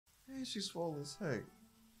Man, she's swole as heck.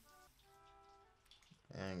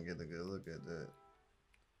 I ain't get a good look at that.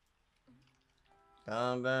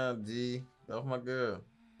 Calm down, G. That was my girl.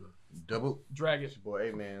 Double drag it. It's your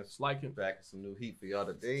boy AMENZ. Like it. Back with some new heat for y'all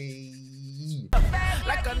today.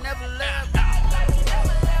 Like I never left.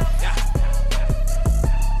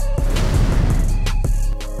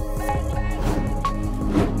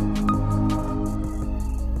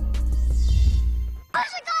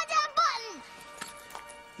 Push the goddamn button!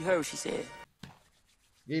 You heard what she said.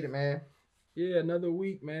 Get it, man. Yeah, another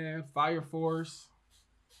week, man. Fire Force,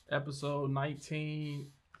 episode 19.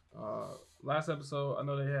 Last episode, I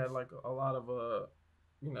know they had like a lot of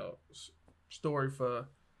story for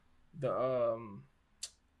the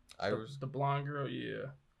Iris, the blonde girl. Yeah,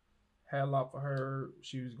 had a lot for her.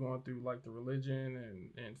 She was going through like the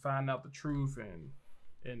religion and find out the truth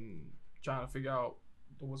and trying to figure out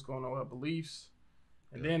what's going on with her beliefs.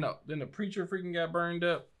 And then the preacher freaking got burned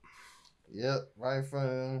up. Yep, right in front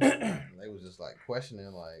of them. They was just like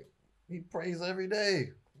questioning, like, he prays every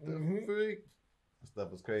day. The freak.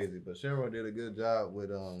 Stuff was crazy, but Sharon did a good job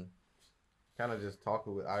with kind of just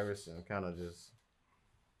talking with Iris and kind of just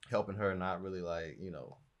helping her not really like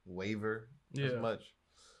waver as much.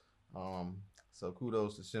 So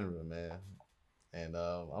kudos to Shinra, man, and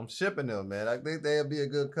I'm shipping them, man. I think they'll be a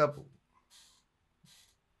good couple.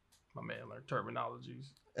 My man learned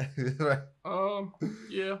terminologies. Right?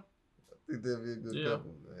 Yeah. I think they'll be a good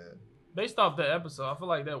couple, man. Based off that episode, I feel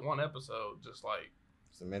like that one episode just like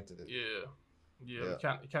cemented it. Yeah.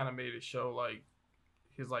 Kind of made it show like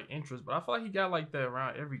his like interest, but I feel like he got like that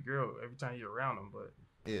around every girl every time you're around him. But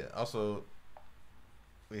yeah, also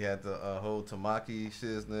we had the whole Tamaki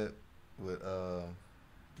shiznit with that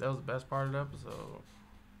was the best part of the episode.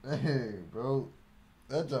 Hey, bro,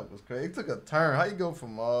 that jump was crazy. It took a turn. How you go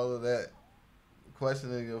from all of that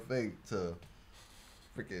questioning your faith to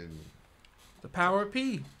freaking the power of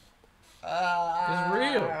P? It's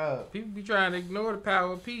real. People be trying to ignore the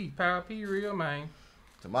power of P. Power of P real, man.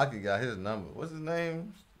 Tamaki got his number. What's his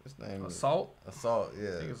name? His name Assault. Assault, yeah.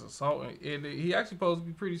 I think it's Assault. And he actually supposed to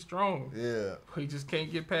be pretty strong. Yeah. He just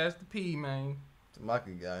can't get past the P, man.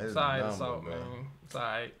 Tamaki got his number, Assault, bro. Man. It's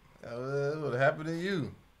alright. What would have happened to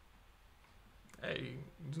you? Hey,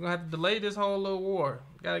 you're gonna have to delay this whole little war.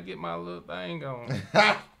 Gotta get my little thing going. You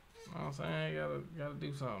know what I'm saying? Gotta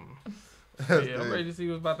do something. Yeah, I'm ready to see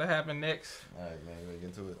what's about to happen next. Alright, man, ready to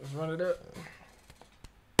get into it. Let's run it up.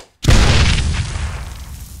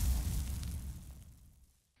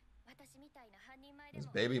 Is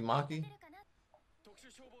baby Maki?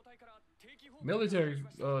 Military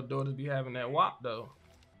daughters be having that WAP though.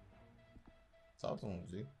 Talk to him,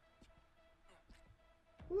 G.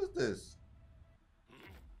 Who is this?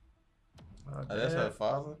 That's her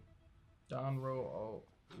father? Don Ro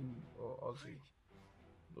Oze.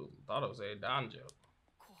 Thought it was a Donzo.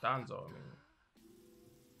 Donzo, I mean.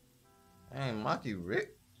 Dang, Maki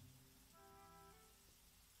Rick?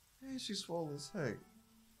 Man, she's swole as heck.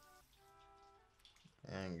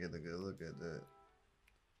 I ain't get a good look at that.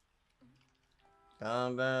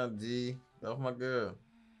 Calm down, G. That was my girl.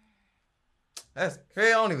 That's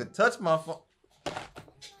crazy. I don't even touch my phone.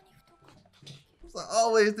 It's like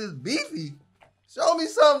always this beefy. Show me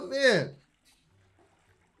something then.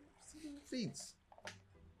 See them feet.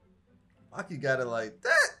 Maki got it like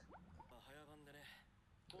that.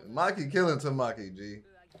 Maki killing Tamaki, G.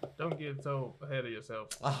 Don't get so ahead of yourself.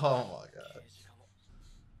 Oh my god.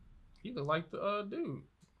 He look like the dude.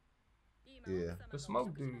 Yeah. The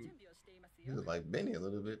smoke dude. He look like Benny a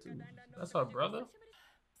little bit too. That's her brother.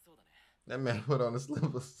 That man put on the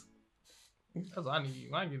slippers. That's what I need.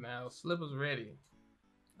 I get now. Slippers ready.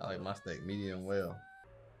 I like my steak medium well.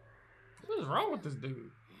 What is wrong with this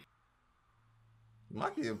dude?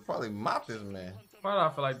 Maki will probably mop this man. Why do I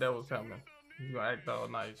feel like that was coming? He's gonna act all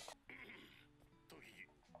nice.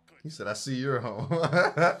 He said, I see you're home.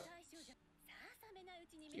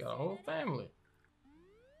 You got a whole family.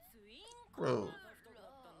 Bro.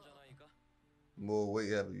 More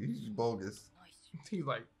weight heavy. He's bogus. He's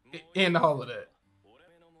like, in all of that.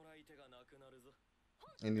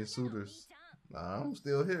 And his suitors. Nah, I'm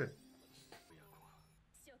still here.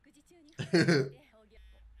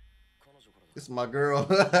 It's my girl.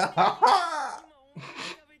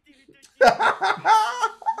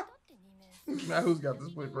 Now who's got this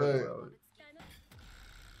split personality?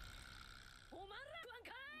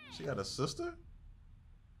 She got a sister?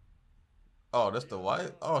 Oh, that's the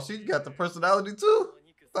wife? Oh, she got the personality too?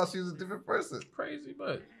 I thought she was a different person. Crazy,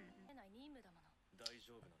 but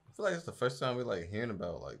I feel like it's the first time we like hearing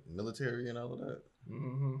about like military and all of that.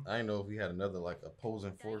 I didn't know if we had another like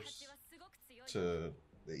opposing force to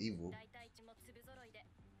the evil.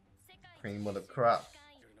 Cream of the crop.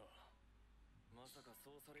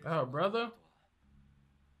 Oh, brother.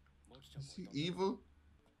 Is he evil?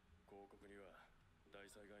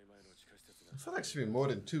 I feel like it should be more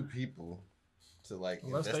than 2 people to like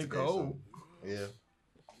Unless they investigate cold. something. Yeah.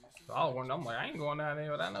 So I'm like, I ain't going down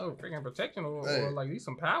there without no freaking protection or Hey. like at least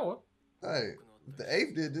some power. Hey, if the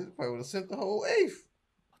 8th did this, probably would have sent the whole 8th.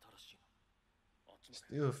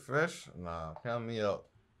 Still fresh? Nah, count me out.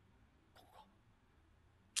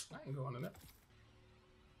 I ain't going in there.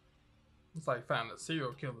 It's like finding a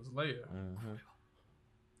serial killer's lair.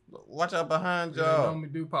 Watch out behind Yeah, they y'all. normally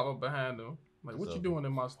do pop up behind them. Like, what So- you doing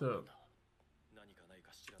in my stuff?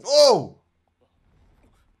 Oh!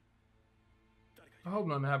 I hope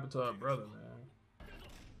nothing happened to her brother, man.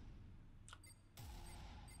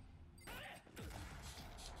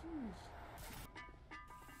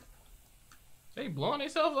 They blowing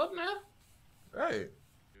themselves up now? Right.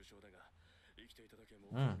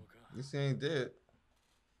 You see, ain't dead.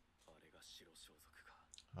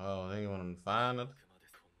 Oh, they want him to find it.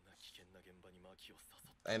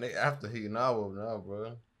 And they after Hinawa now,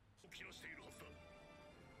 bro.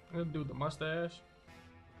 That dude with the mustache.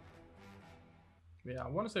 Yeah, I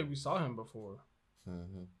want to say we saw him before.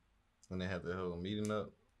 When they had the whole meeting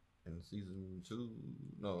up in season 2,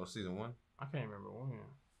 no, season 1. I can't remember when.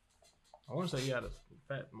 I want to say he had a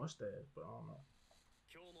fat mustache, but I don't know.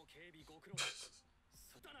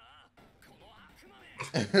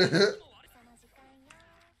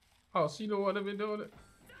 Oh, she the one that been doing it?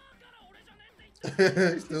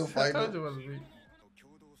 He's still I told fighting. you it wasn't me.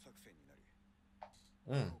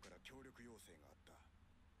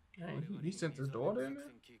 Dang, he sent his daughter in there?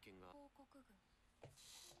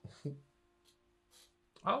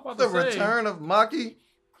 I was about The to say, return of Maki?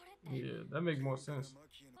 yeah, that makes more sense.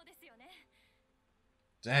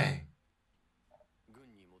 Dang.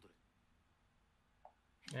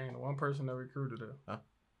 Dang, the one person that recruited her.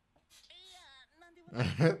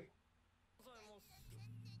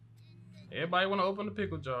 Everybody want to open the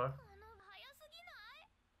pickle jar.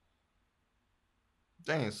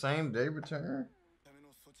 Dang, same day return?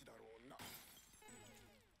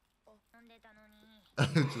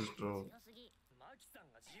 Too strong.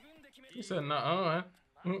 He said, nuh-uh.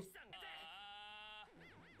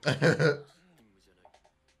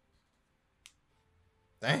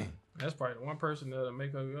 Dang. That's probably the one person that'll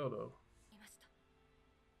make her go, though.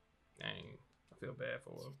 Dang, I feel bad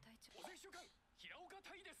for her.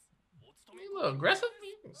 You look aggressive.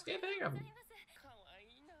 You scared the heck out of me.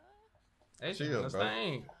 Hey, Chill, she doing this bro.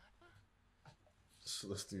 thing.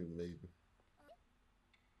 Let's do maybe.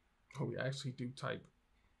 Oh, we actually do type.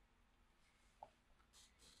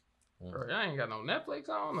 Bro, y'all ain't got no Netflix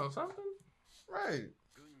on or something? Right.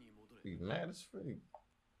 Be mad as freak.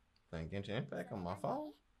 Think Genshin Impact on my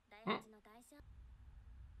phone? What's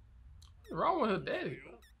wrong with her daddy?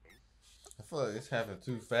 I feel like it's happening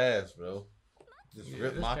too fast, bro. Just Yeah,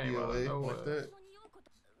 rip this came Maki out of away nowhere. like that.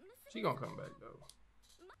 She gonna come back, though.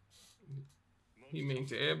 He mean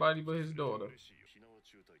to everybody but his daughter.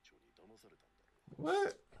 What?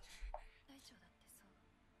 At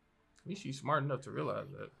least she's smart enough to realize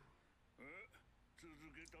that.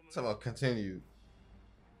 Talking about continue.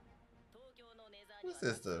 What's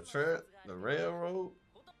this? The railroad?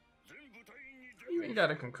 You ain't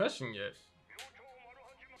got a concussion yet.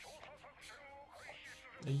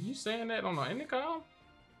 Are you saying that on the intercom?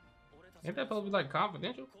 Ain't that supposed to be like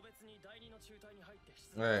confidential?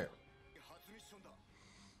 Right.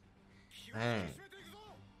 Dang.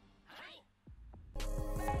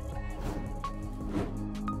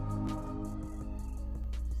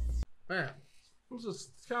 Man, it was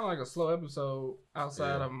just kind of like a slow episode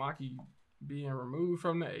outside Yeah. of Maki being removed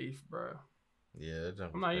from the 8th, bro. Yeah, that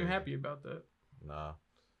jump I'm was not even crazy. happy about that. Nah.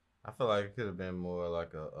 I feel like it could have been more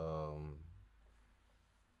like a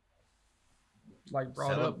Like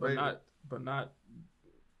brought up, but Celebrated. not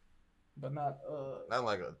not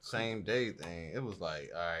like a same day thing. It was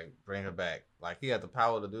like, all right, bring her back. Like he had the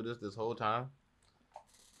power to do this whole time.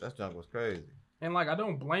 That junk was crazy. And like I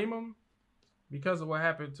don't blame him because of what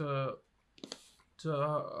happened to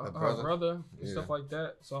her brother and stuff like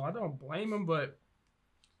that. So I don't blame him, but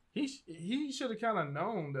he should have kind of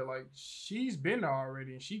known that like she's been there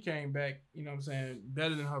already and she came back, you know what I'm saying,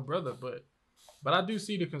 better than her brother. But I do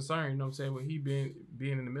see the concern, you know what I'm saying, when he being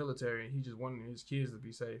in the military and he just wanted his kids to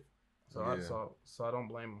be safe. So Yeah. I don't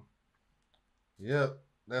blame him. Yep,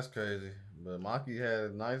 that's crazy. But Maki had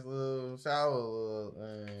a nice little shower.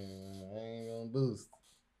 I ain't gonna boost.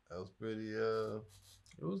 That was pretty. It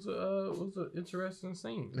was an interesting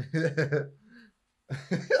scene.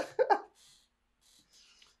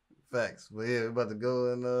 Facts. But yeah, we're about to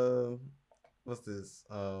go and what's this?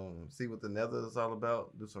 See what the Nether is all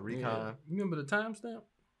about. Do some recon. Yeah. You remember the timestamp?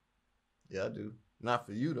 Yeah, I do. Not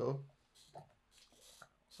for you though.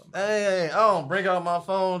 Hey, I don't bring out my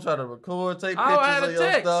phone, try to record, take pictures of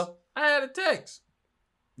your stuff. I had a text.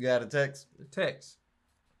 You had a text? The text.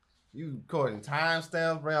 You recording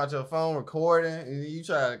timestamps, bring out your phone, recording, and you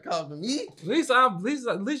try to talk to me? At least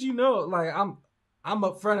you know, like I'm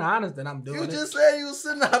upfront and honest that I'm doing You it. just said you was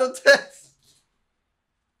sending out a text.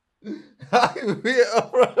 How you be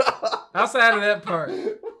upfront? Outside of that part.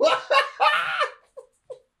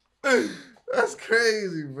 That's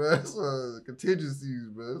crazy, bro. That's contingencies,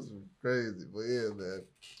 bro. That's crazy. But yeah, man.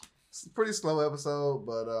 It's a pretty slow episode,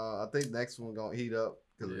 but I think next one gonna heat up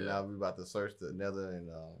because now we're about to search the Nether and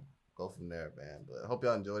go from there, man. But I hope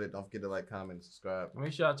y'all enjoyed it. Don't forget to like, comment, and subscribe.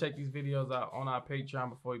 Make sure y'all check these videos out on our Patreon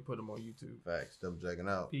before we put them on YouTube. Facts. Double checking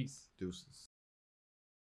out. Peace. Deuces.